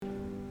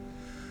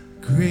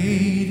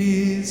Great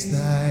is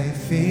thy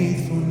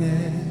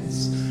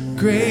faithfulness.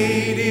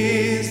 Great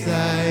is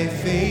thy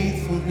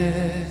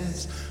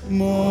faithfulness.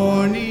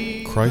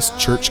 Morning. Christ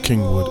Church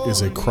Kingwood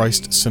is a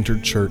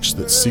Christ-centered church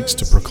that seeks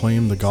to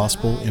proclaim the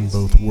gospel in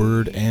both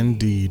word and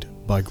deed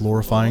by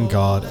glorifying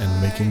God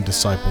and making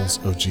disciples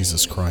of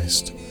Jesus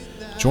Christ.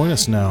 Join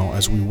us now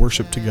as we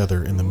worship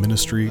together in the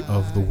ministry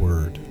of the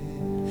Word.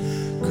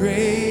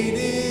 Great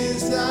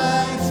is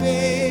thy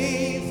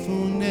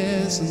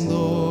faithfulness,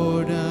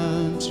 Lord,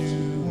 unto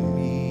me.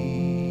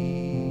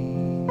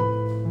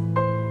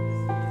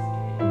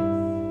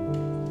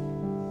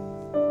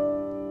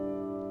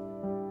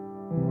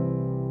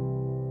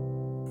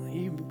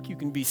 You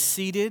can be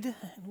seated.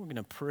 We're going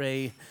to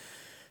pray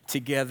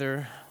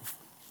together.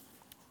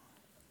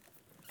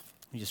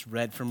 We just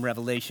read from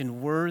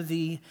Revelation,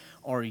 "Worthy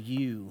are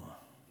you,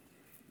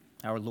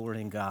 our Lord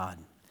and God,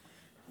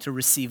 to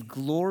receive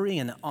glory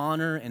and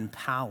honor and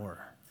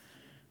power,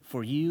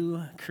 for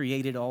you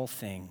created all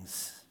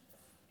things,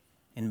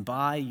 and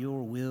by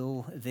your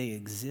will they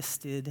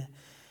existed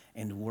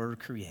and were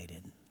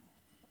created."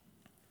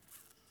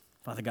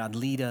 Father God,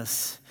 lead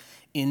us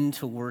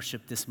into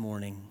worship this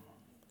morning.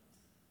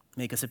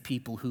 Make us a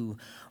people who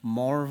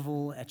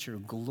marvel at your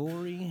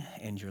glory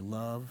and your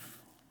love.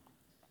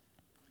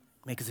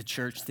 Make us a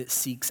church that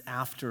seeks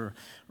after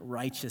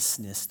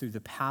righteousness through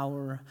the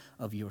power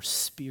of your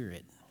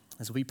Spirit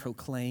as we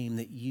proclaim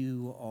that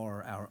you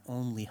are our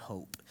only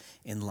hope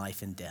in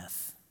life and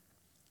death.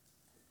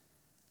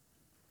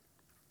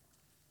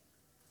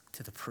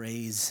 To the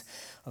praise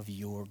of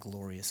your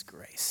glorious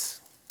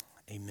grace.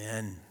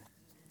 Amen.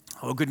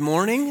 Oh, good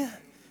morning.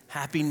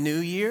 Happy New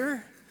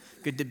Year.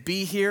 Good to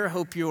be here.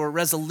 Hope your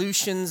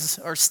resolutions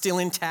are still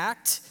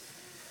intact.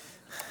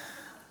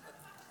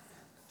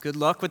 Good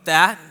luck with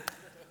that.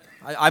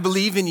 I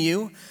believe in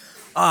you.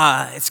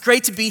 It's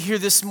great to be here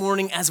this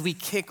morning as we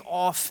kick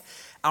off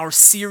our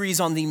series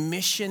on the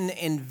mission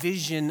and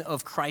vision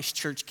of Christ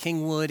Church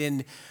Kingwood.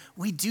 And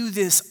we do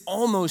this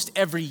almost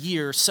every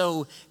year,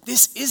 so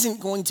this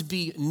isn't going to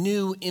be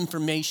new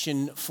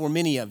information for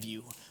many of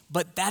you.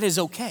 But that is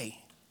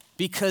okay,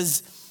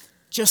 because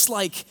just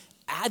like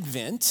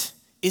Advent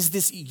is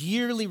this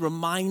yearly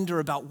reminder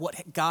about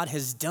what God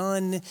has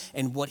done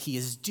and what he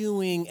is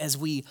doing as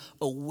we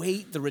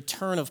await the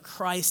return of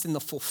Christ and the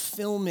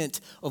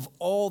fulfillment of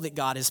all that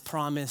God has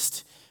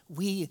promised,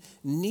 we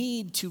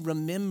need to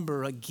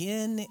remember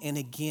again and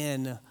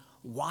again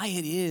why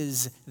it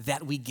is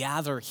that we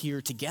gather here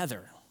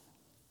together.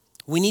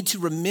 We need to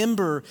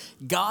remember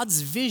God's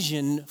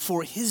vision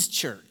for his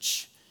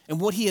church and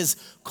what he has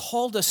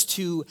called us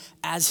to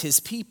as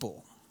his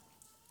people.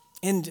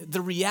 And the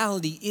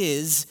reality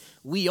is,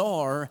 we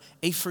are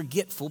a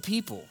forgetful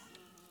people.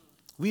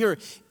 We are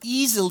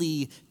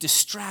easily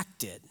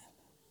distracted.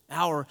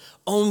 Our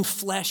own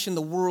flesh and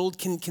the world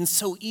can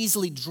so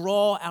easily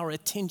draw our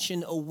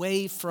attention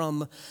away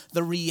from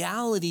the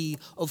reality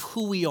of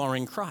who we are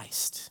in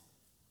Christ,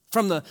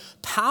 from the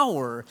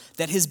power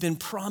that has been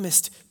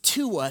promised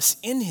to us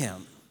in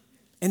him,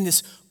 and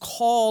this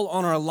call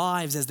on our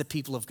lives as the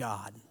people of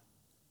God.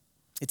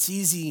 It's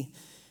easy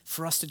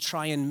for us to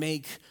try and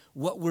make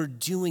what we're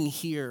doing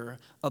here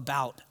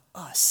about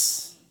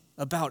us,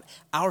 about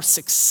our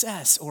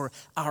success or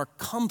our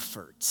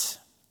comfort.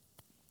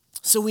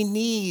 So we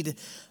need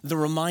the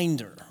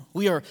reminder.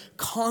 We are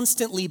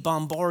constantly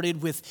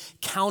bombarded with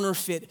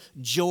counterfeit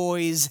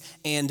joys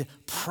and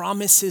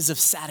promises of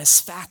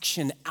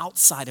satisfaction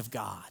outside of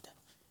God.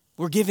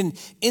 We're given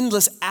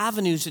endless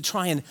avenues to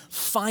try and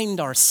find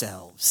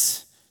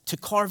ourselves, to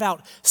carve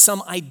out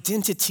some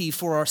identity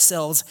for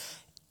ourselves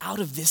out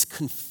of this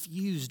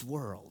confused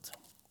world.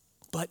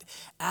 But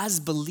as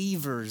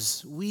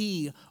believers,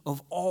 we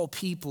of all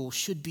people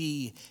should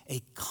be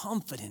a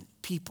confident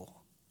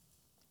people.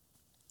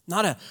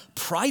 Not a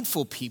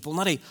prideful people,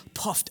 not a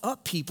puffed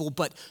up people,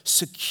 but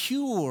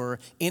secure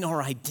in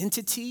our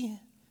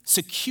identity,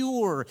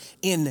 secure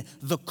in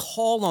the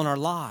call on our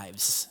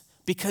lives.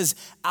 Because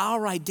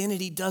our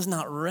identity does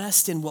not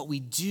rest in what we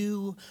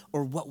do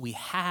or what we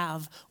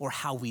have or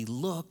how we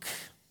look.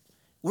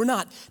 We're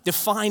not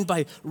defined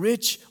by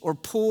rich or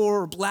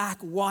poor, black,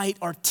 white,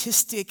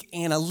 artistic,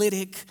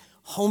 analytic,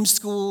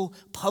 homeschool,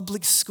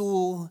 public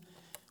school.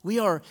 We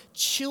are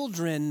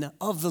children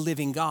of the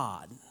living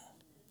God.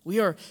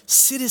 We are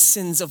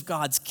citizens of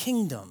God's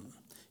kingdom,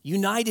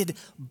 united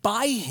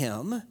by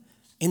him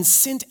and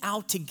sent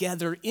out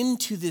together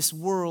into this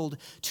world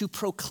to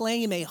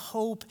proclaim a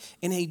hope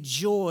and a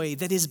joy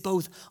that is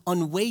both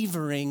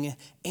unwavering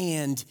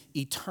and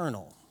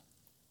eternal.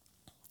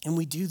 And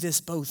we do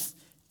this both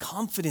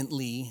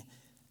confidently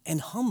and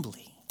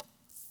humbly.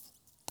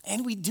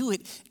 And we do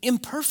it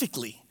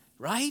imperfectly,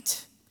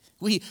 right?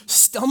 We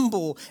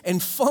stumble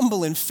and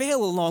fumble and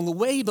fail along the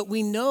way, but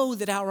we know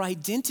that our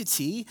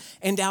identity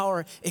and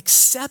our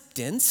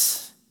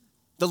acceptance,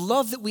 the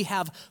love that we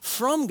have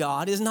from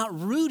God, is not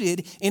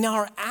rooted in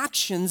our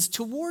actions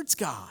towards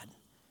God,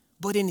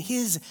 but in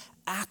his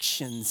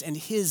actions and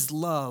his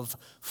love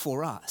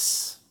for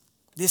us.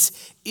 This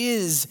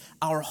is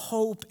our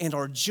hope and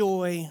our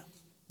joy.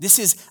 This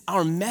is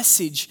our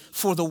message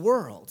for the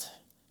world.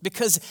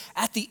 Because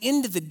at the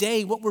end of the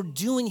day, what we're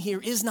doing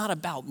here is not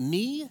about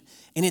me,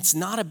 and it's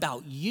not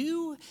about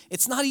you.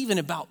 It's not even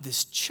about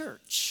this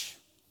church.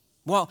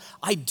 While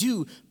I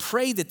do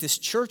pray that this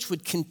church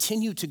would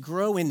continue to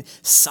grow in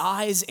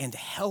size and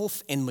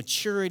health and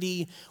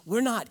maturity,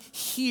 we're not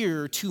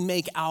here to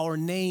make our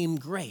name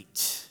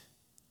great.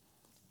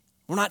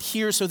 We're not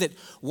here so that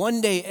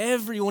one day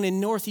everyone in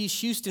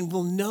Northeast Houston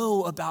will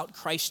know about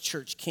Christ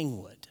Church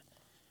Kingwood.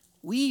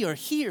 We are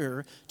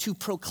here to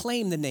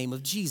proclaim the name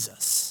of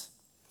Jesus.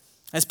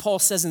 As Paul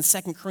says in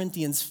 2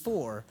 Corinthians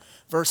 4,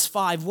 verse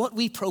 5, what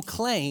we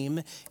proclaim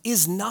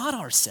is not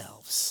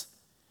ourselves,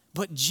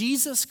 but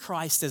Jesus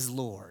Christ as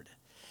Lord,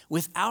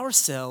 with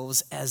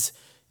ourselves as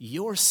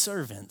your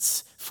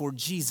servants for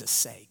Jesus'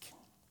 sake.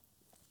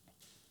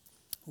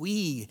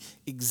 We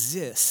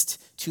exist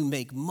to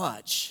make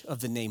much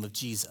of the name of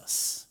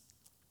Jesus.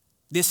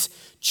 This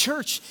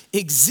church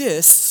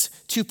exists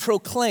to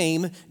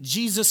proclaim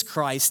Jesus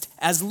Christ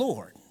as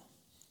Lord,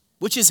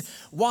 which is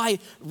why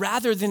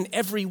rather than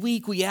every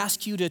week we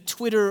ask you to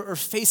Twitter or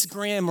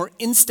Facegram or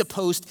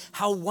Instapost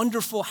how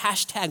wonderful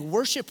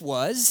 #worship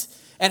was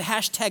at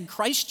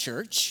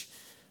 #ChristChurch,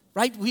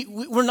 right?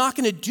 We're not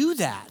going to do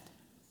that.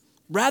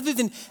 Rather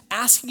than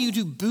asking you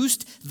to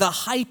boost the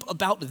hype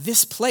about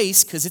this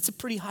place, because it's a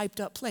pretty hyped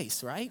up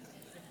place, right?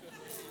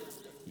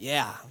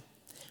 Yeah.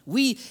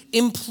 We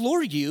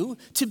implore you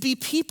to be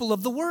people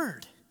of the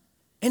word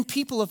and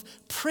people of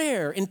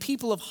prayer and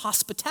people of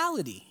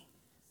hospitality,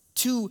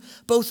 to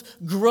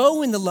both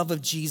grow in the love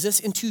of Jesus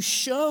and to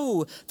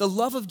show the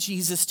love of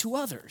Jesus to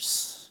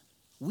others.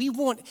 We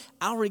want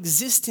our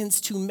existence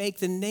to make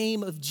the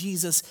name of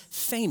Jesus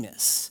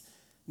famous,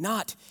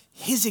 not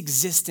his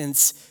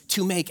existence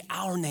to make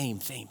our name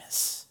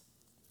famous.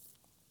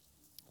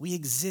 We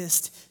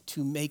exist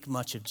to make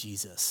much of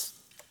Jesus.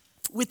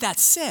 With that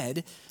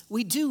said,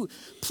 we do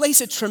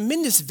place a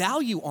tremendous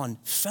value on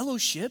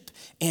fellowship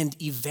and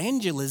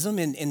evangelism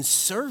and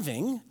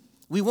serving.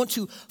 We want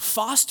to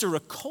foster a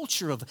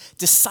culture of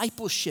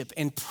discipleship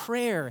and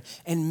prayer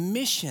and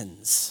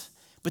missions.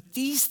 But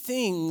these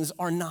things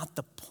are not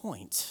the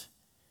point.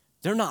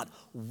 They're not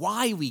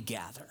why we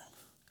gather.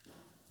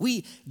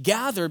 We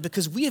gather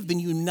because we have been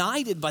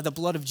united by the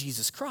blood of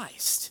Jesus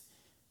Christ.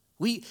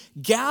 We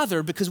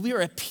gather because we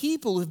are a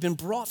people who have been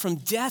brought from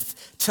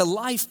death to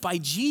life by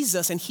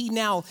Jesus, and he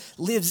now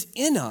lives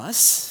in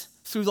us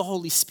through the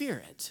Holy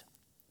Spirit.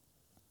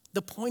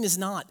 The point is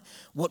not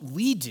what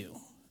we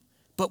do,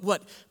 but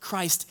what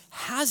Christ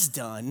has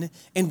done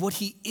and what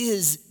he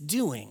is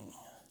doing.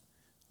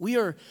 We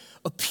are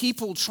a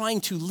people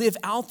trying to live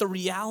out the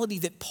reality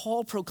that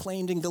Paul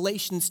proclaimed in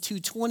Galatians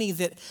 2:20,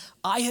 that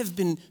I have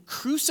been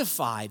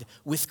crucified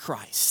with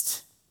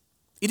Christ.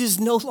 It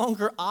is no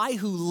longer I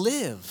who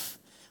live,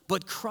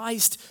 but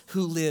Christ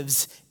who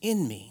lives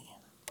in me.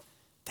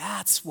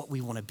 That's what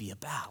we want to be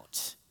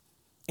about.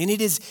 And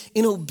it is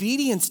in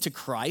obedience to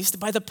Christ,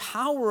 by the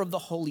power of the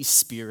Holy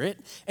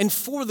Spirit, and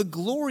for the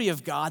glory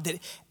of God, that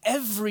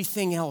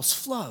everything else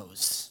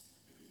flows.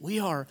 We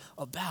are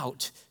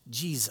about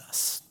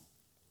Jesus.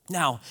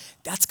 Now,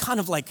 that's kind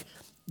of like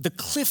the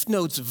Cliff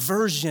Notes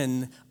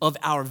version of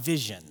our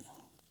vision.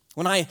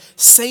 When I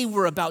say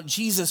we're about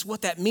Jesus,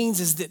 what that means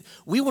is that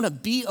we want to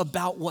be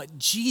about what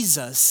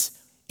Jesus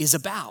is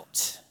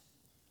about.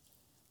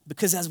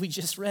 Because as we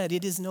just read,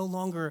 it is no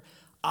longer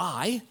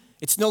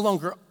it's no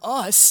longer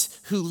us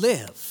who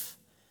live,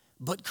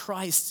 but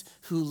Christ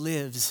who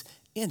lives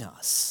in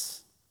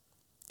us.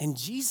 And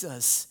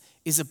Jesus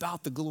is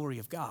about the glory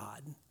of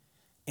God,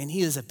 and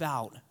he is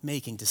about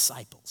making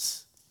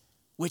disciples.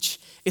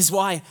 Which is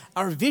why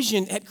our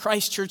vision at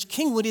Christ Church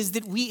Kingwood is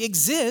that we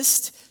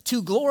exist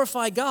to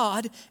glorify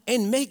God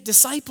and make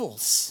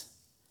disciples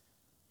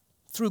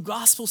through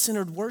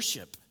gospel-centered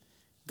worship,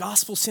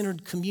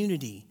 gospel-centered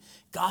community,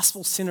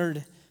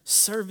 gospel-centered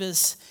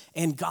service,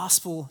 and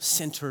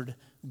gospel-centered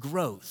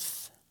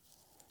growth.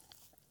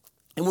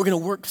 And we're going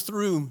to work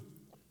through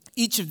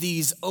each of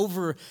these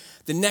over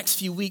the next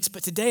few weeks,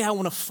 but today I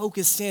want to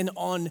focus in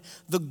on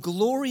the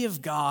glory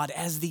of God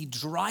as the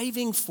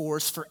driving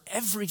force for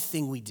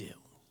everything we do.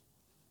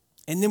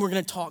 And then we're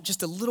going to talk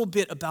just a little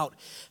bit about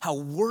how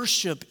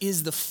worship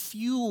is the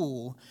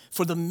fuel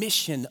for the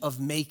mission of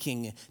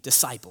making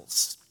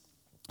disciples.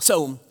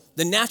 So,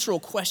 the natural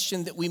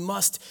question that we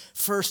must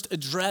first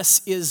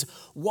address is,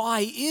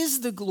 why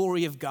is the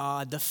glory of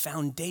God the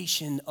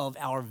foundation of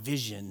our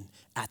vision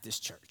at this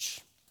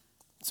church?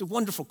 It's a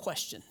wonderful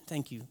question.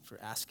 Thank you for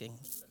asking.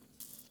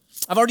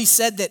 I've already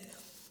said that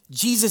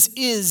Jesus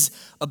is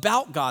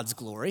about God's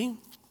glory,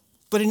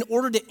 but in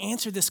order to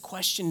answer this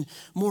question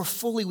more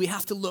fully, we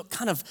have to look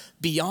kind of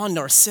beyond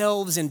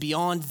ourselves and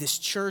beyond this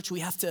church.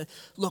 We have to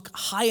look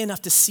high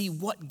enough to see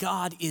what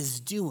God is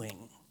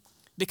doing.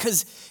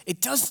 Because it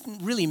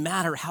doesn't really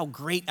matter how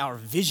great our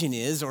vision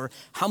is or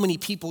how many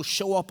people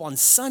show up on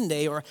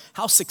Sunday or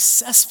how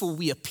successful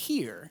we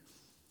appear.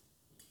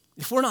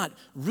 If we're not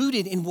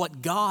rooted in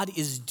what God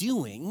is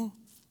doing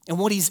and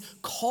what he's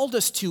called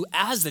us to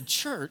as the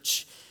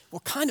church, we're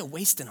kind of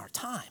wasting our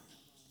time.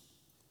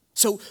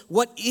 So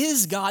what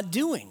is God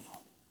doing?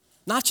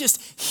 Not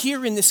just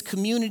here in this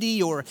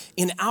community or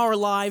in our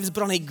lives,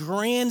 but on a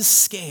grand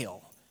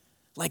scale,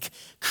 like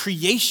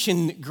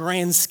creation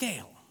grand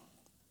scale.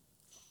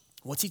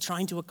 What's he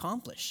trying to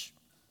accomplish?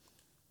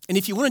 And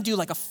if you want to do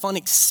like a fun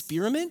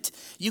experiment,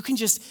 you can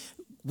just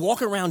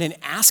walk around and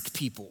ask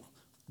people,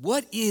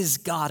 what is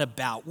God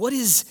about? What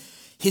is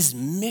his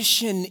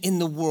mission in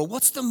the world?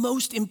 What's the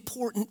most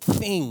important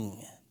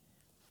thing?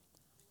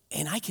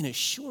 And I can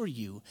assure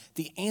you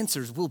the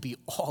answers will be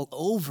all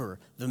over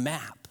the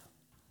map.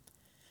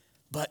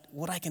 But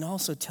what I can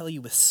also tell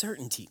you with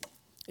certainty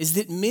is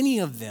that many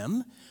of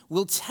them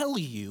will tell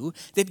you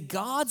that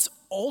God's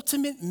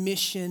ultimate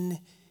mission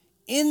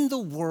in the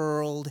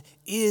world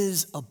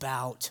is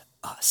about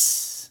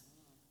us.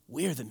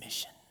 We're the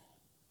mission.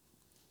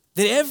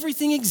 That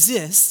everything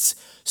exists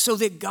so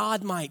that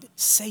God might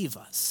save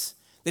us,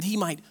 that he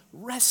might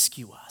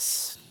rescue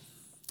us.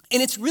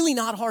 And it's really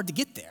not hard to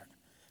get there.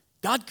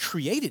 God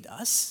created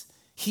us.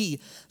 He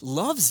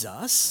loves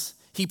us.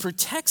 He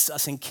protects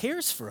us and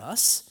cares for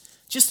us.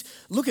 Just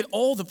look at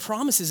all the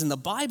promises in the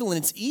Bible, and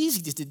it's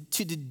easy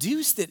to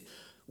deduce that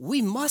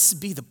we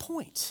must be the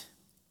point.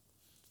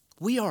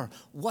 We are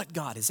what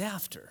God is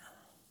after.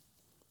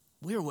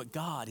 We are what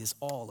God is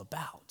all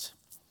about.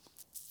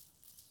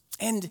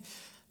 And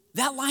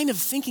that line of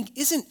thinking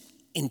isn't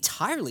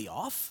entirely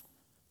off.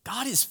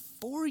 God is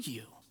for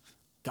you.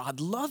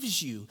 God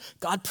loves you.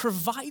 God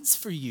provides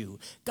for you.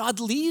 God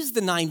leaves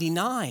the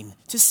 99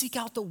 to seek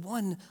out the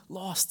one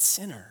lost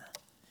sinner.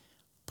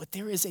 But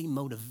there is a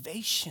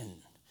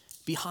motivation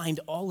behind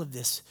all of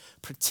this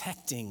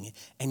protecting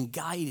and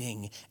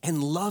guiding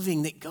and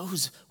loving that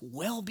goes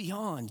well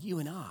beyond you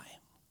and I.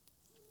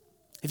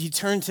 If you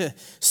turn to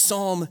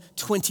Psalm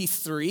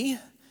 23,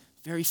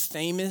 very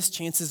famous,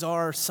 chances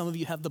are some of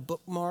you have the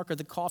bookmark or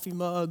the coffee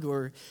mug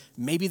or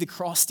maybe the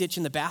cross stitch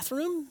in the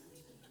bathroom.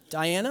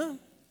 Diana?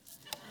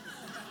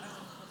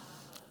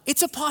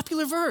 It's a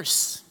popular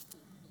verse.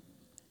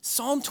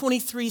 Psalm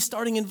 23,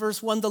 starting in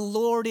verse 1, the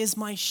Lord is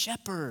my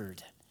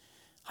shepherd.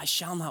 I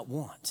shall not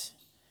want.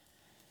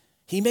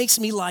 He makes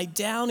me lie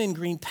down in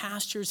green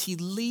pastures. He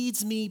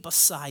leads me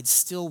beside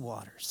still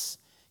waters.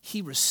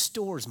 He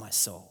restores my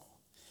soul.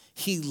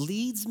 He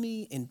leads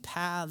me in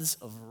paths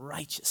of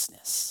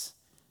righteousness.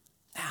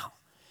 Now,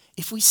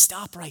 if we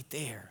stop right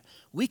there,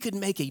 we could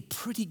make a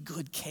pretty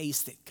good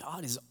case that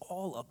God is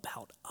all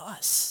about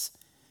us.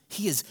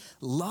 He is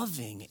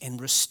loving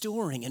and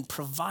restoring and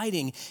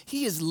providing.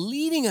 He is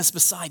leading us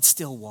beside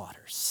still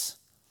waters.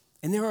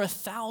 And there are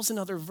 1,000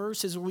 other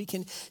verses where we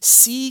can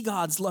see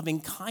God's loving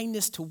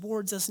kindness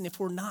towards us, and if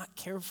we're not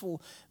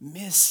careful,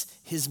 miss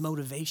his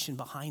motivation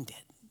behind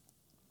it.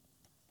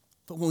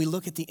 But when we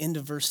look at the end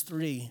of verse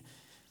 3,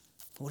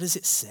 what does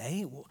it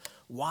say?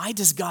 Why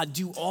does God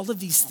do all of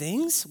these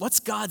things?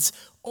 What's God's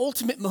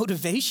ultimate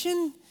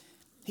motivation?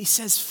 He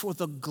says, for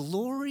the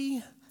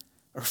glory,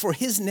 or for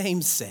his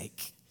name's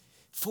sake.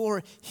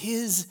 For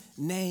his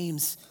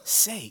name's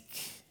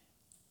sake.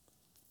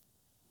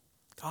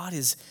 God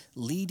is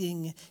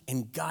leading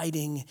and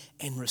guiding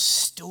and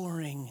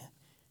restoring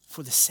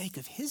for the sake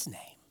of his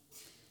name,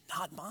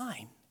 not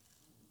mine.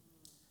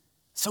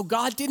 So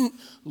God didn't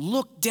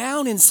look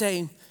down and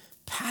say,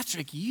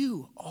 Patrick,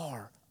 you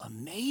are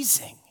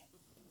amazing.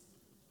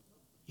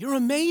 You're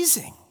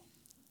amazing.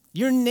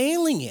 You're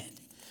nailing it.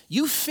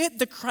 You fit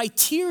the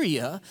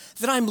criteria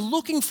that I'm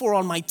looking for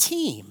on my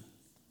team.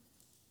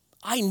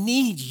 I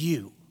need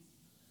you.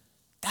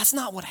 That's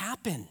not what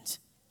happened.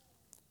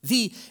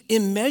 The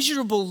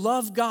immeasurable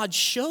love God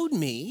showed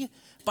me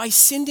by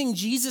sending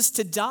Jesus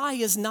to die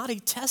is not a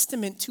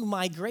testament to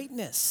my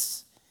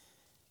greatness.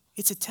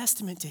 It's a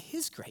testament to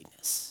his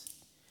greatness.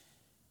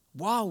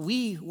 While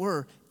we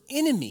were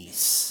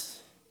enemies,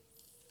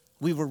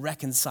 we were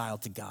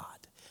reconciled to God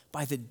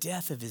by the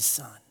death of his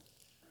son.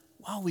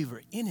 While we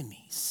were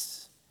enemies,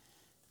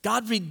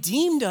 God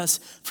redeemed us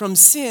from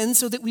sin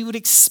so that we would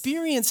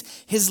experience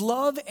his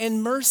love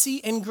and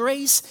mercy and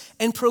grace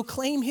and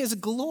proclaim his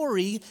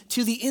glory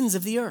to the ends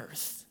of the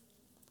earth.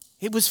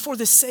 It was for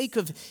the sake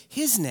of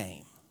his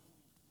name.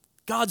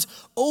 God's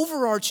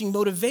overarching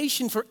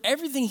motivation for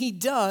everything he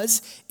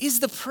does is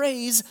the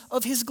praise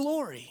of his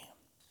glory.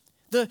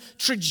 The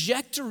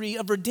trajectory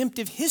of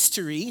redemptive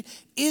history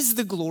is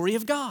the glory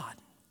of God.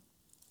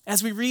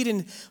 As we read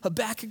in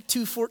Habakkuk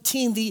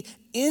 2:14, the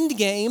end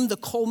game, the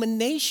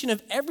culmination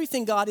of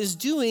everything God is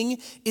doing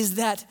is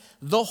that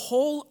the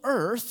whole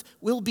earth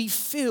will be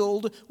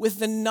filled with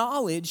the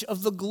knowledge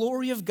of the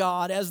glory of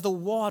God as the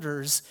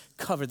waters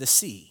cover the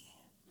sea.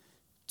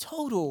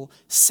 Total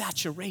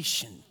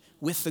saturation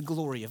with the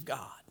glory of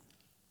God.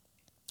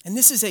 And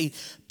this is a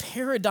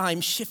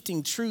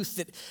paradigm-shifting truth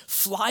that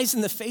flies in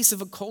the face of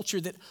a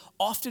culture that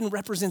often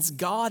represents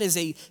God as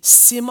a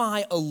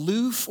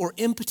semi-aloof or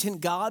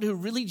impotent God who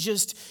really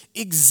just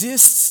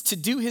exists to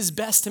do his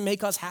best to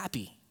make us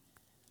happy.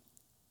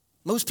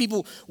 Most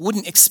people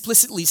wouldn't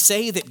explicitly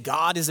say that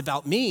God is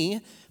about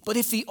me, but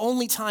if the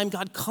only time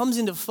God comes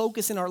into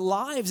focus in our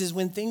lives is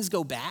when things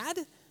go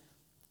bad,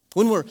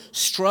 when we're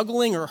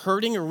struggling or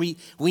hurting or we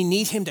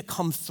need him to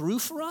come through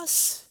for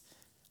us,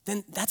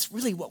 then that's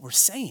really what we're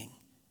saying.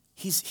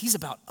 He's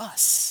about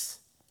us.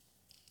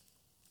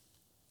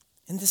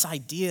 And this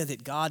idea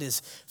that God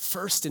is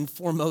first and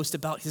foremost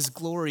about his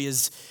glory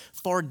is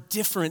far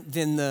different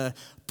than the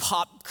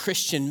pop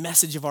Christian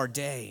message of our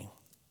day.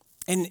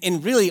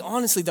 And really,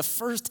 honestly, the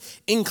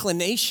first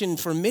inclination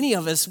for many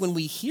of us when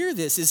we hear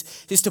this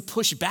is to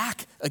push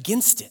back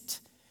against it.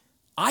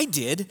 I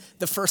did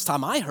the first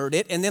time I heard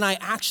it, and then I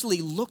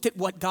actually looked at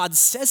what God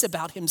says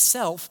about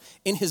himself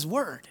in his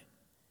word.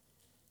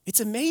 It's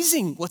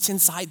amazing what's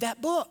inside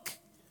that book.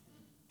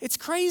 It's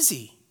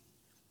crazy.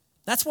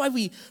 That's why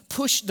we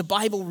push the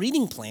Bible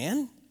reading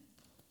plan,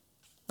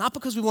 not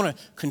because we want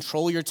to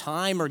control your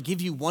time or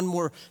give you one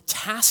more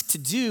task to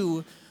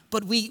do,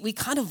 but we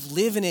kind of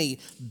live in a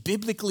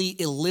biblically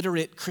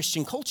illiterate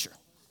Christian culture.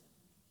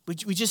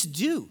 We just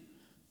do.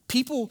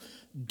 People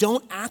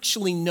don't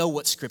actually know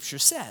what Scripture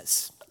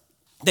says.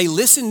 They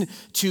listen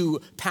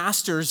to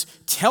pastors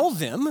tell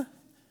them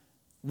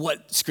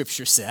what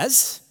Scripture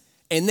says,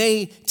 and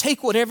they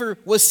take whatever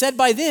was said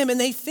by them and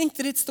they think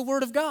that it's the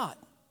Word of God.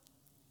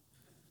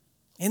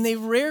 And they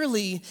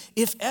rarely,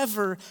 if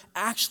ever,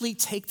 actually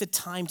take the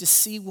time to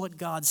see what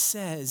God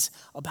says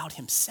about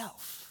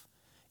himself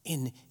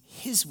in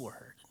his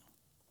word.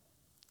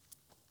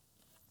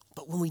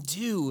 But when we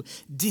do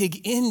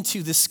dig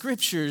into the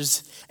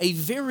scriptures, a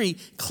very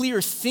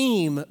clear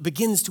theme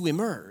begins to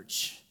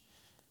emerge.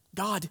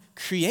 God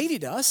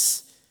created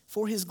us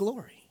for his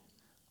glory.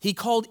 He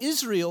called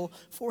Israel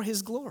for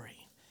his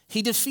glory.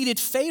 He defeated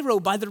Pharaoh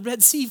by the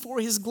Red Sea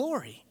for his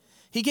glory.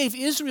 He gave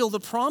Israel the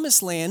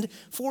promised land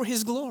for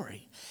his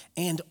glory.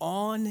 And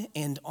on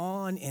and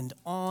on and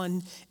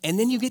on. And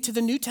then you get to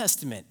the New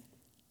Testament.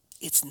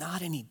 It's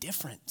not any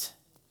different.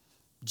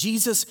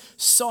 Jesus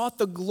sought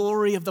the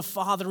glory of the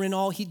Father in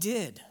all he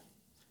did.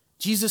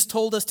 Jesus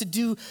told us to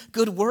do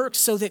good works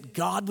so that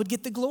God would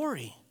get the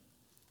glory.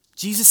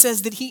 Jesus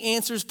says that he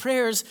answers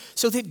prayers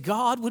so that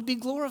God would be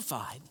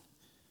glorified.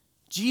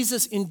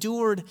 Jesus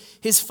endured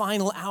his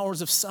final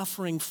hours of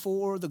suffering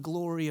for the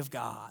glory of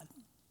God.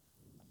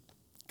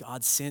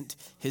 God sent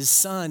his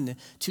Son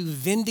to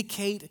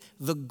vindicate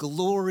the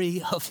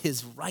glory of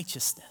his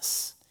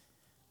righteousness,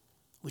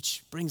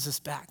 which brings us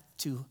back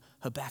to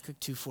Habakkuk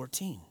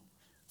 2:14,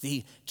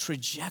 the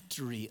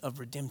trajectory of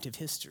redemptive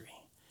history.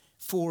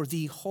 For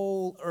the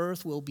whole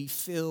earth will be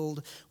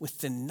filled with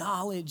the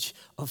knowledge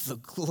of the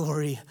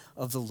glory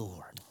of the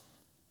Lord.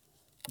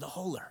 The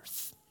whole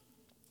earth.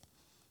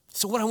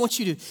 So what I want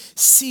you to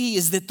see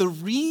is that the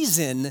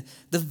reason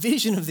the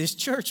vision of this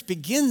church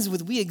begins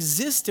with we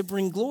exist to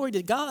bring glory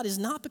to God is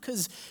not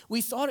because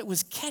we thought it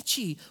was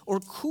catchy or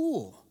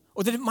cool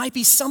or that it might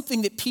be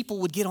something that people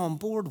would get on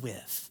board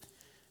with,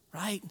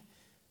 right?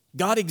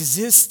 God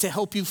exists to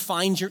help you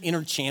find your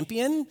inner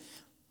champion.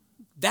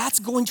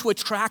 That's going to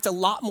attract a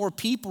lot more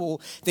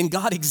people than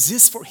God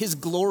exists for his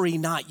glory,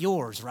 not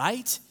yours,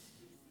 right?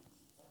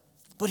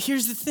 But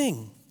here's the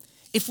thing.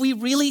 If we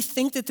really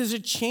think that there's a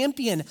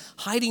champion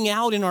hiding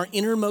out in our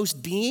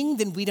innermost being,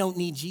 then we don't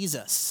need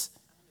Jesus.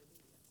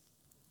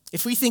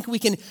 If we think we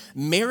can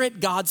merit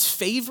God's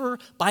favor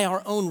by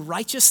our own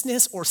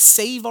righteousness or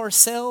save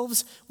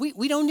ourselves,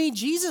 we don't need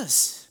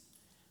Jesus.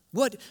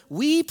 What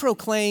we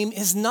proclaim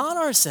is not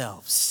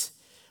ourselves,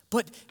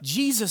 but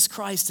Jesus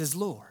Christ as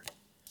Lord.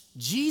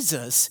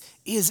 Jesus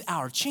is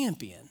our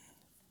champion.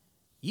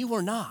 You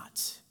are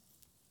not.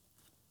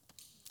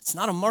 It's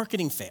not a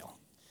marketing fail.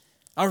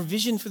 Our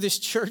vision for this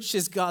church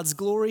is God's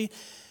glory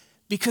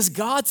because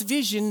God's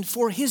vision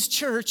for his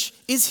church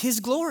is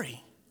his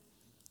glory.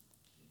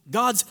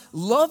 God's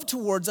love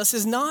towards us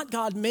is not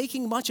God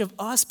making much of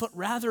us, but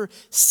rather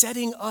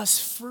setting us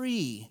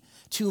free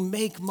to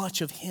make much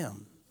of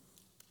him.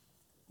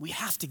 We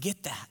have to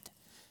get that.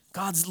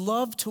 God's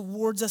love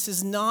towards us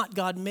is not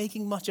God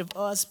making much of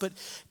us, but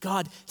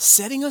God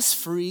setting us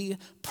free,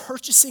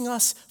 purchasing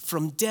us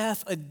from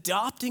death,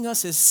 adopting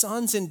us as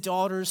sons and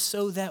daughters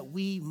so that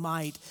we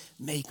might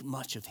make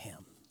much of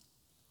him.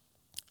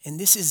 And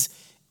this is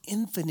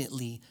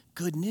infinitely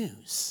good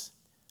news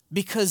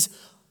because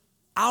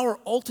our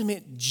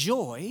ultimate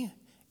joy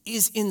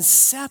is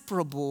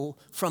inseparable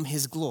from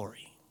his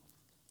glory.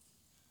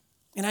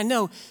 And I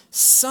know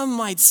some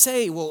might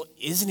say, well,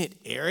 isn't it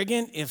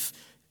arrogant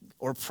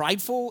or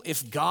prideful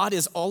if God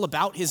is all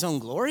about his own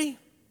glory?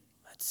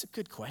 That's a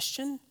good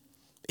question.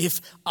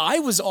 If I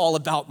was all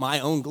about my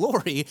own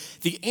glory,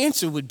 the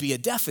answer would be a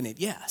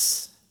definite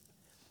yes.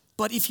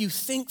 But if you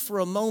think for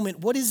a moment,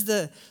 what is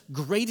the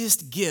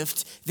greatest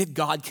gift that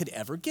God could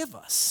ever give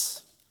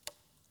us?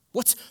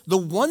 What's the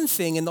one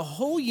thing in the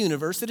whole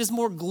universe that is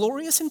more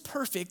glorious and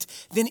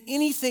perfect than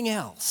anything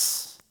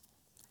else?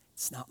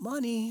 It's not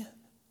money.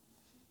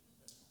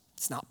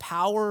 It's not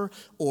power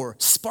or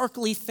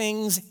sparkly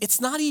things. It's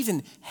not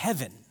even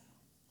heaven.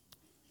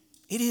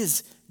 It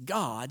is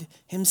God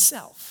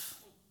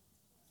himself.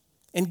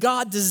 And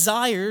God's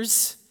desire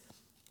is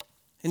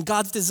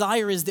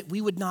that we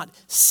would not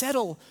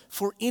settle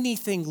for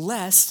anything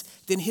less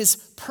than his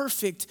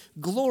perfect,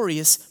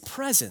 glorious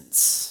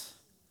presence.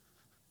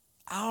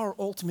 our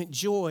ultimate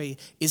joy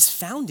is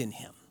found in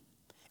him.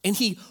 And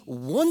he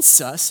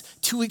wants us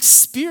to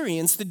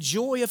experience the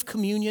joy of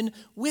communion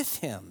with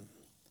him.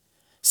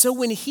 So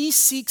when he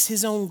seeks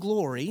his own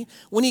glory,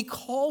 when he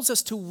calls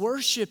us to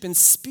worship in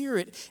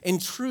spirit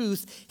and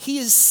truth, he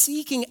is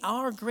seeking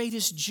our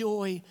greatest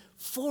joy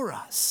for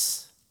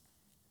us.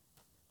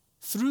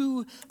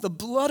 Through the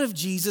blood of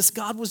Jesus,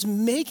 God was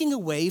making a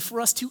way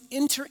for us to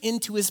enter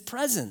into his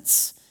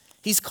presence.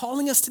 He's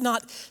calling us to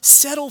not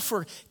settle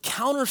for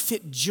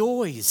counterfeit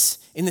joys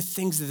in the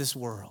things of this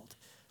world,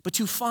 but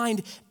to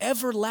find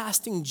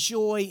everlasting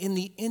joy in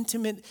the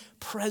intimate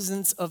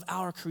presence of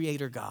our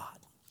Creator God.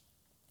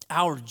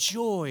 Our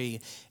joy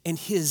and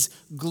his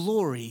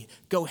glory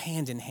go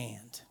hand in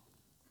hand.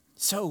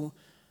 So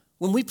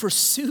when we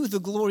pursue the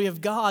glory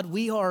of God,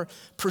 we are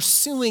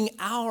pursuing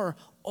our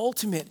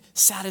ultimate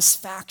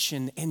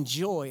satisfaction and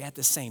joy at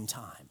the same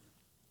time.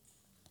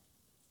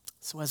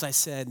 So as I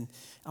said,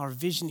 our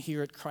vision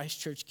here at Christ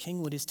Church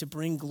Kingwood is to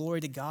bring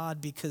glory to God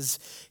because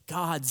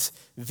God's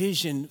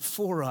vision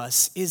for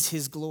us is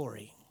his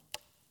glory.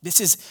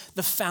 This is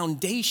the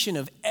foundation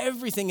of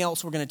everything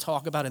else we're going to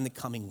talk about in the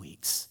coming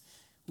weeks.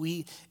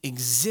 We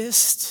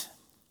exist,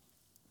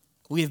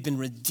 we have been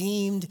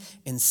redeemed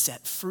and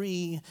set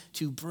free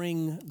to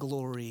bring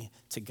glory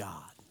to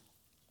God.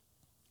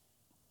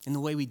 And the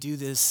way we do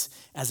this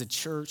as a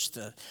church,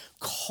 the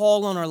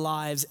call on our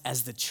lives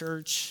as the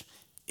church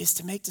is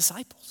to make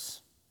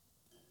disciples.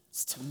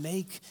 It's to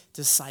make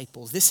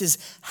disciples. This is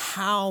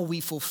how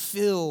we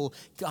fulfill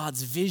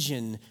God's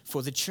vision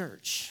for the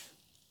church.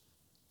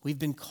 We've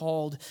been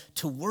called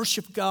to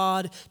worship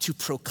God, to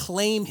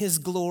proclaim his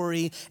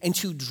glory, and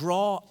to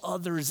draw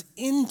others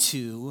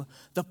into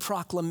the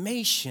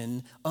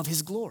proclamation of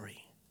his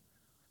glory.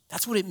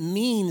 That's what it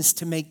means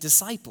to make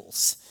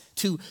disciples,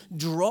 to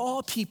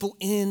draw people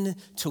in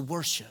to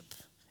worship,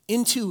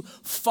 into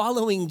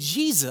following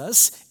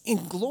Jesus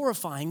in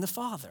glorifying the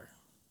Father.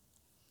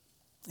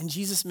 And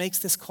Jesus makes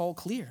this call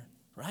clear,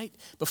 right?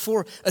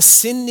 Before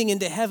ascending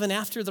into heaven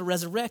after the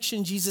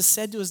resurrection, Jesus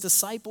said to his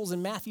disciples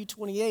in Matthew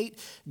 28,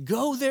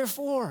 "Go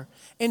therefore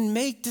and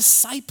make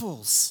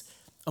disciples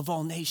of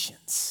all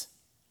nations."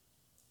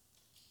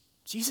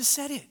 Jesus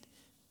said it.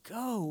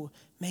 Go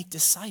make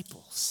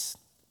disciples.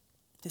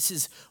 This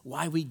is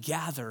why we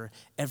gather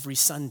every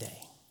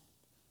Sunday.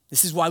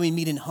 This is why we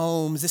meet in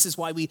homes. This is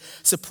why we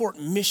support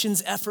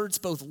missions efforts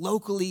both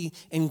locally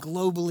and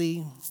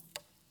globally.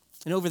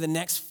 And over the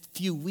next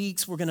few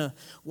weeks, we're going to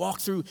walk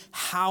through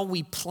how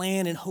we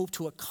plan and hope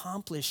to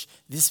accomplish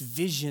this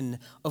vision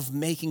of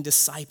making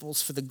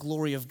disciples for the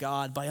glory of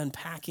God by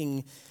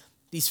unpacking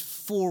these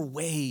 4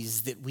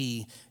 ways that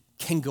we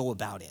can go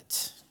about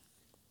it.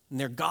 And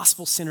they're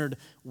gospel-centered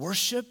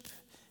worship,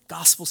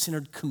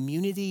 gospel-centered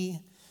community,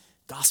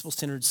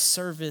 gospel-centered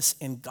service,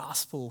 and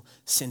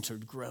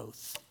gospel-centered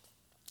growth.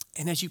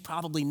 And as you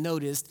probably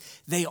noticed,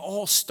 they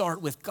all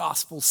start with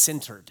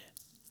gospel-centered.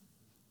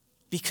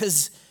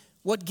 Because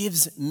what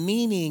gives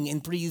meaning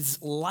and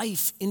breathes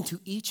life into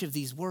each of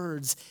these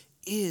words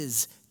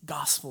is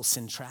gospel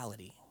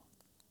centrality.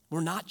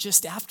 We're not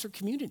just after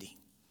community,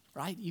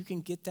 right? You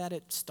can get that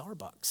at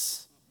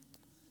Starbucks.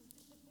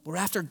 We're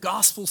after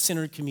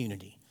gospel-centered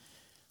community.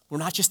 We're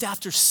not just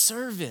after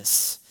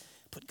service,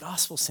 but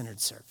gospel-centered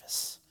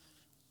service.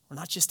 We're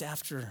not just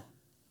after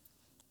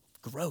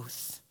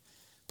growth,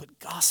 but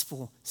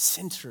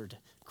gospel-centered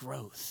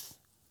growth.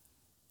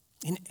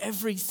 In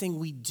everything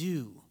we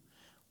do,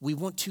 we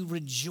want to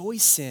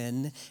rejoice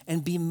in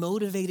and be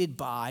motivated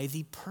by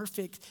the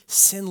perfect,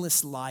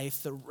 sinless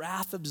life, the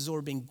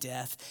wrath-absorbing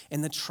death,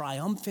 and the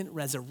triumphant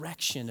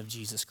resurrection of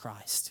Jesus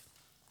Christ.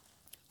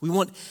 We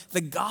want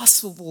the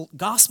gospel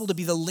to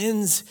be the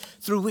lens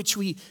through which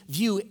we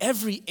view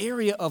every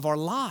area of our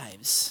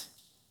lives,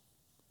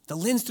 the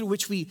lens through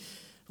which we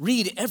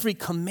read every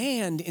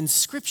command in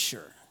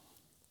Scripture.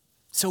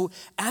 So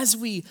as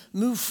we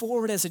move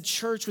forward as a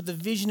church with the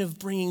vision of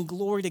bringing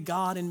glory to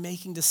God and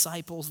making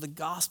disciples, the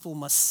gospel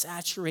must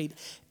saturate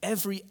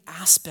every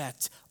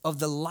aspect of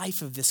the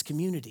life of this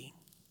community.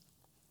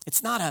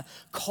 It's not a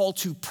call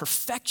to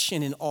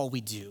perfection in all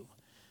we do,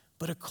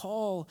 but a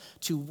call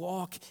to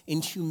walk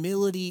in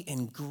humility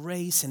and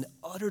grace and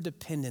utter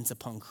dependence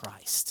upon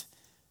Christ,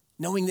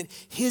 knowing that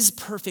his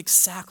perfect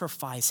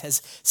sacrifice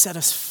has set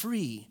us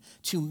free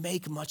to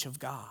make much of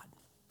God.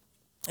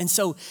 And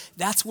so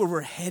that's where we're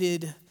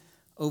headed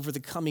over the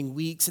coming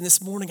weeks. And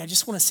this morning, I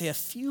just want to say a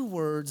few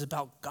words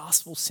about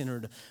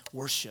gospel-centered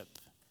worship.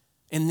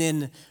 And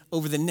then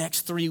over the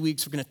next 3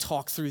 weeks, we're going to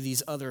talk through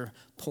these other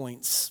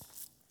points.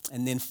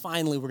 And then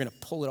finally, we're going to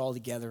pull it all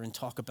together and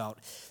talk about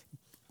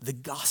the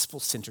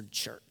gospel-centered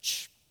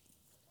church.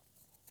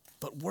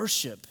 But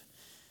worship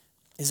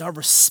is our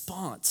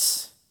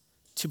response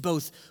to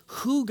both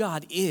who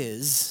God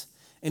is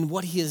and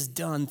what he has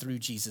done through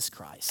Jesus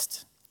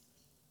Christ.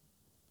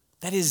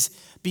 That is,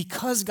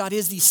 because God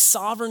is the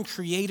sovereign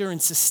creator and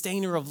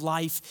sustainer of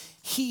life,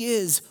 he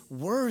is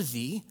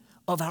worthy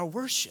of our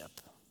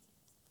worship.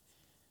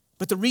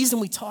 But the reason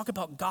we talk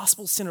about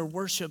gospel-centered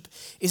worship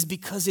is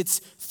because it's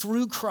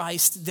through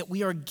Christ that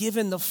we are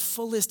given the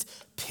fullest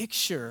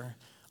picture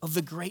of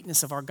the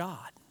greatness of our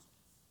God.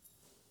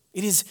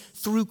 It is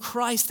through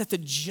Christ that the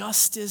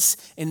justice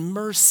and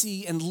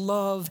mercy and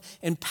love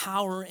and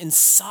power and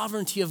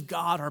sovereignty of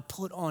God are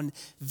put on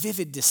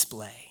vivid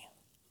display.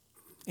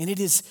 And it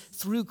is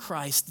through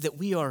Christ that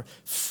we are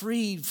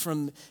freed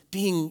from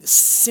being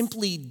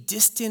simply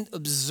distant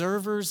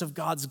observers of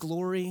God's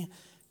glory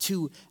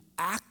to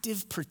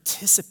active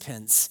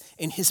participants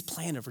in his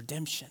plan of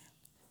redemption.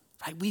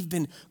 Right? We've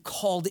been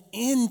called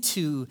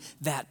into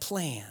that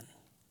plan.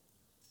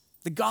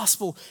 The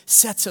gospel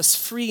sets us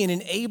free and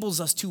enables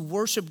us to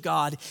worship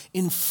God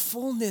in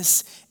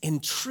fullness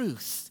and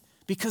truth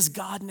because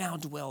God now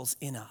dwells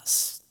in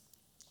us.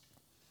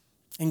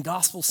 And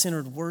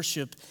gospel-centered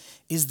worship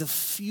is the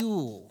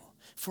fuel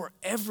for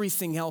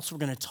everything else we're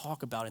going to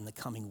talk about in the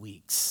coming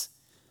weeks.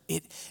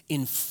 It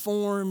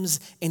informs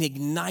and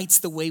ignites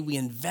the way we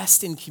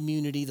invest in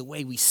community, the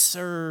way we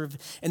serve,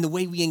 and the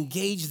way we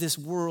engage this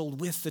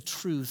world with the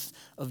truth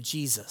of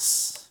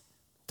Jesus.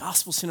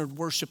 Gospel-centered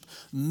worship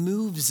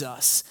moves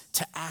us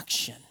to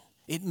action.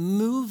 It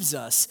moves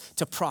us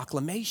to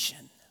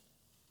proclamation.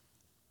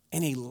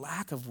 And a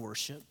lack of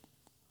worship,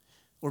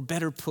 or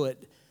better put,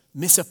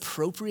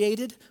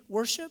 misappropriated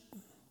worship,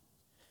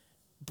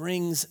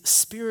 brings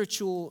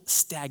spiritual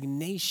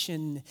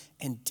stagnation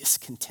and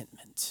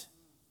discontentment.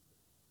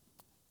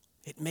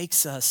 It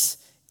makes us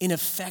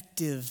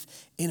ineffective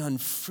and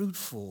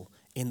unfruitful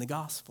in the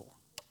gospel.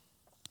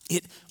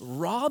 It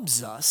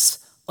robs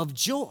us of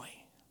joy.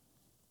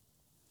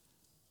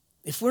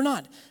 If we're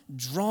not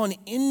drawn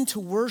into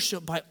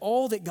worship by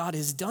all that God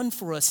has done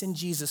for us in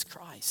Jesus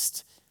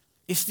Christ,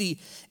 if the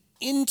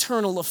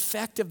internal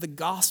effect of the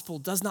gospel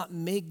does not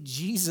make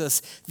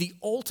Jesus the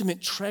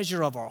ultimate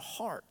treasure of our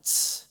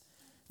hearts,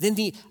 then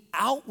the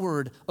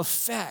outward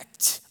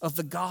effect of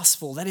the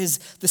gospel, that is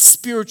the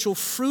spiritual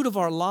fruit of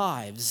our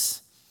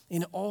lives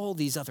in all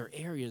these other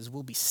areas,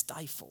 will be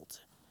stifled.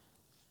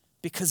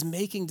 Because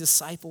making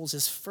disciples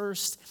is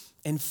first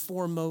and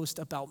foremost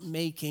about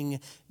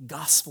making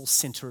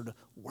gospel-centered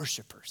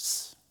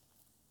worshipers.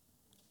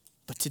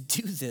 But to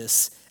do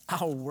this,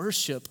 our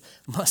worship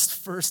must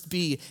first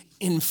be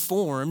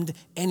informed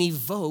and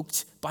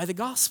evoked by the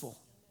gospel.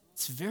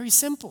 It's very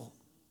simple.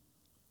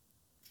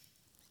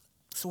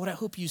 So what I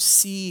hope you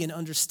see and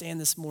understand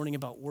this morning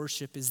about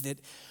worship is that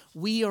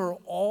we are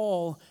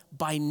all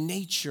by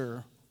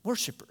nature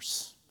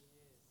worshipers.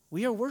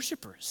 We are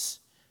worshipers.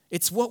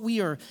 It's what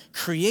we are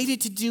created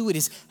to do. It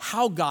is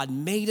how God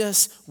made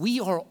us. We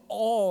are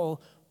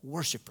all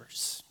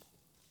worshipers.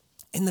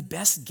 And the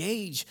best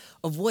gauge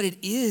of what it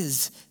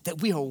is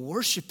that we are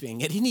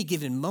worshiping at any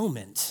given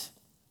moment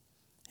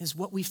is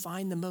what we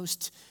find the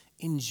most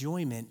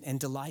enjoyment and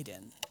delight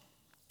in.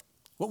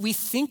 What we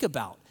think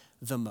about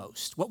the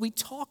most, what we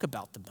talk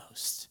about the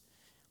most,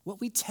 what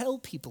we tell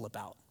people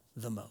about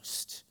the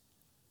most.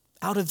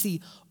 Out of the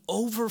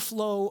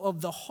overflow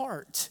of the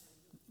heart,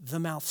 the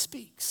mouth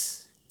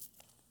speaks.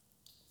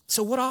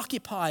 So what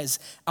occupies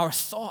our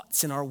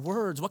thoughts and our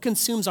words? What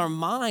consumes our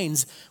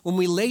minds when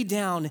we lay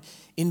down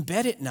in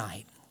bed at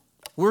night?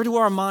 Where do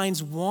our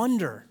minds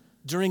wander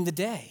during the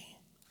day?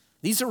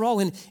 These are all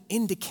an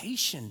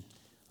indication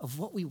of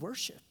what we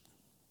worship.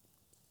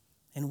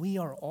 And we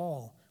are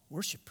all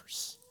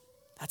worshipers.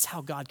 That's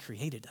how God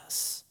created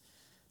us.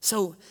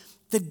 So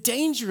the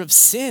danger of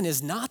sin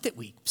is not that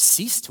we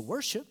cease to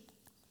worship,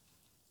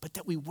 but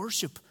that we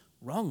worship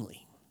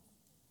wrongly.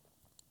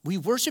 We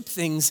worship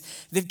things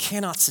that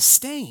cannot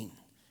sustain,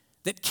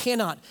 that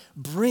cannot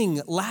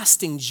bring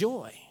lasting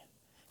joy,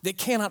 that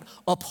cannot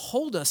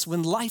uphold us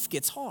when life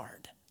gets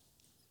hard.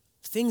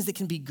 Things that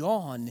can be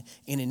gone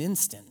in an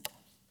instant,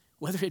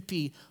 whether it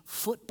be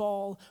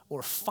football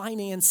or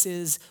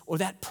finances or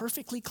that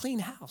perfectly clean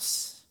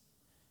house.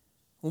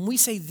 When we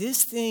say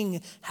this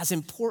thing has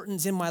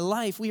importance in my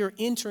life, we are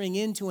entering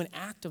into an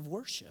act of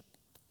worship.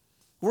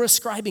 We're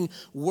ascribing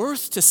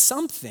worth to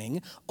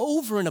something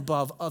over and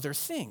above other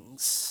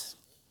things.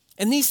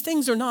 And these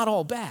things are not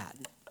all bad.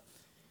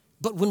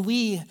 But when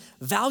we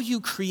value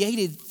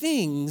created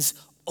things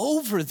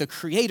over the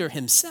Creator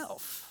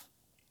himself,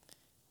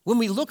 when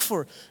we look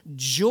for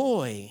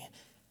joy,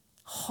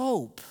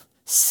 hope,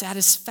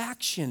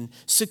 satisfaction,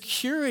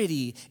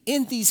 security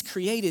in these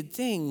created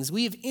things,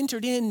 we have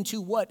entered into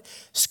what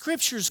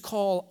scriptures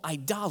call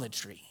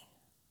idolatry.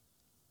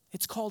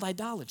 It's called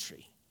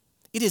idolatry.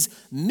 It is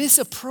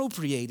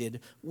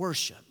misappropriated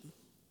worship.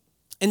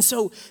 And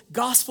so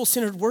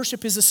gospel-centered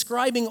worship is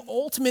ascribing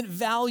ultimate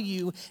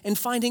value and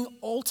finding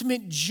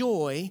ultimate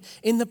joy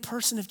in the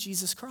person of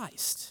Jesus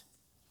Christ.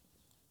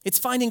 It's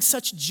finding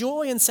such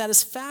joy and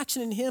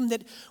satisfaction in him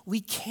that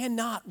we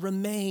cannot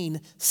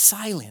remain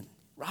silent,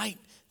 right?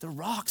 The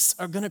rocks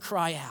are going to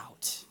cry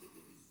out.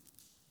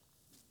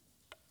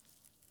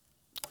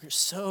 We're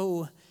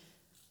so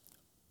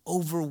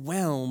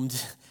overwhelmed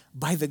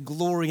by the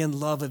glory and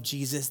love of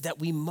Jesus that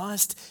we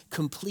must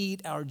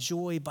complete our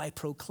joy by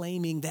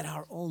proclaiming that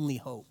our only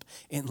hope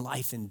in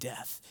life and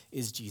death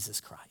is Jesus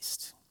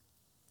Christ.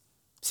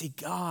 See,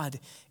 God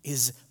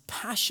is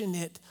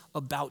passionate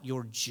about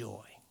your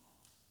joy.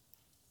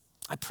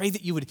 I pray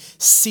that you would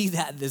see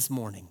that this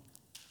morning.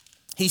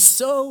 He's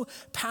so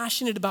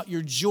passionate about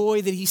your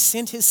joy that he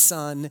sent his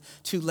son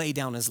to lay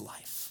down his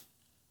life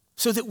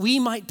so that we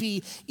might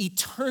be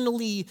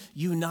eternally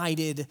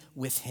united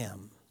with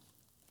him.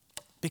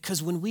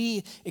 Because when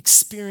we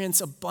experience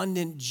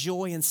abundant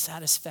joy and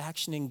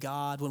satisfaction in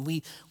God, when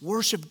we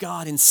worship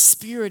God in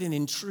spirit and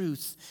in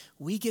truth,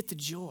 we get the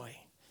joy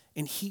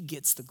and he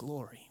gets the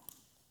glory.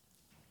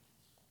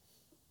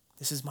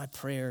 This is my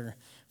prayer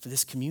for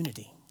this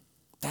community,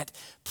 that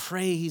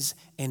praise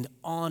and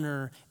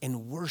honor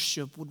and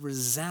worship would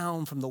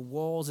resound from the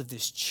walls of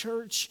this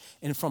church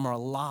and from our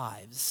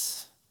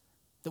lives.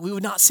 That we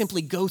would not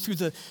simply go through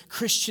the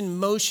Christian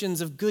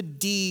motions of good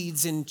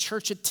deeds and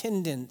church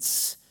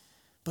attendance,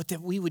 but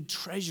that we would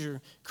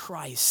treasure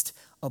Christ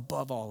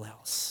above all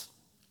else.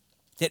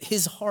 That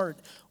his heart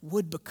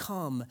would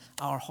become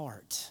our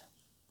heart.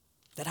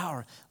 That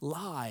our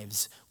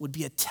lives would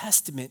be a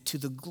testament to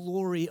the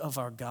glory of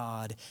our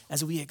God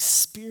as we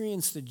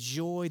experience the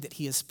joy that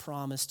he has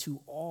promised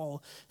to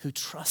all who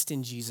trust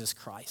in Jesus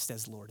Christ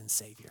as Lord and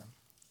Savior.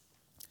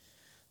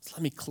 So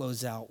let me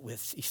close out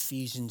with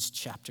Ephesians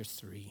chapter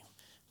 3,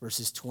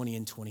 verses 20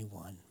 and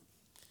 21.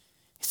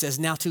 It says,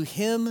 "Now to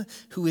him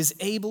who is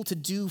able to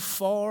do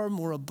far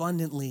more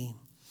abundantly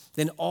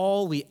than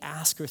all we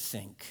ask or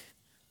think,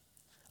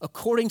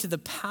 according to the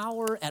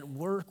power at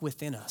work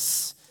within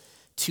us,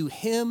 to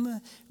him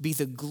be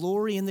the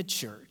glory in the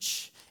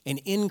church and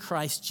in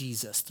Christ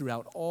Jesus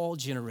throughout all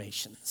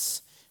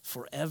generations,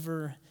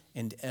 forever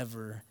and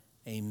ever.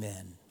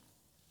 Amen."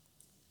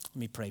 Let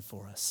me pray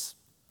for us.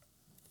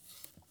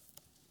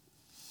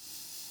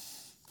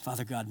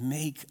 Father God,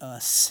 make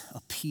us a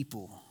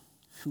people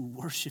who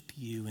worship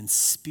you in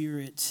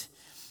spirit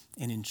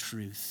and in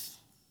truth,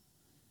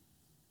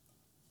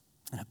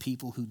 and a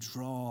people who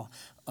draw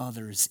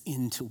others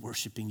into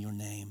worshiping your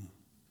name.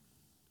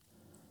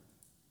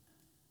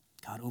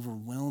 God,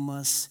 overwhelm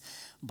us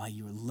by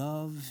your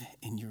love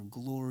and your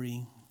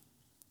glory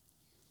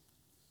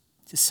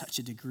to such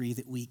a degree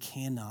that we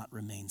cannot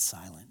remain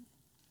silent,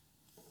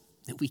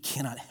 that we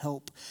cannot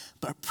help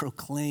but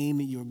proclaim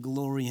your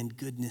glory and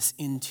goodness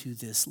into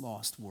this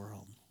lost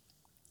world.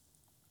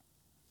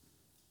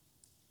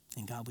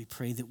 And God, we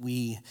pray that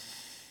we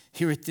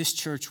here at this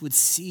church would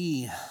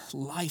see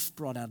life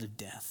brought out of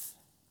death,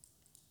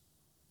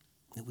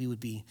 that we would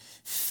be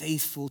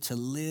faithful to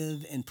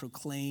live and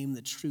proclaim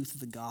the truth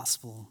of the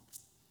gospel,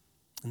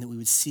 and that we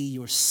would see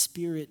your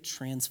Spirit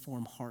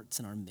transform hearts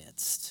in our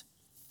midst,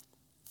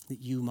 that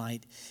you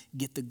might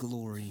get the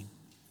glory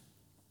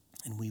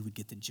and we would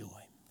get the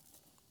joy.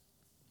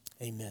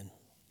 Amen.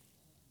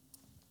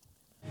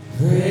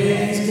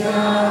 Praise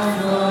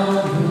God from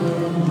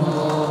whom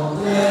all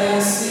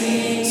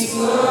blessings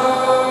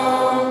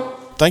flow.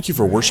 Thank you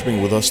for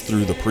worshiping with us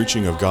through the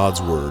preaching of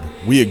God's Word.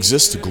 We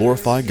exist to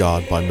glorify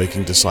God by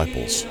making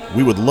disciples.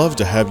 We would love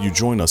to have you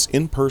join us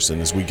in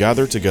person as we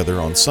gather together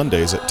on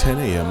Sundays at 10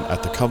 a.m.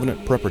 at the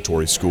Covenant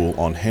Preparatory School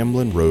on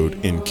Hamlin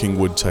Road in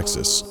Kingwood,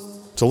 Texas.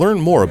 To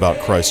learn more about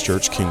Christ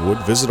Church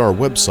Kingwood, visit our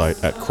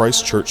website at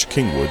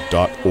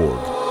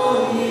christchurchkingwood.org.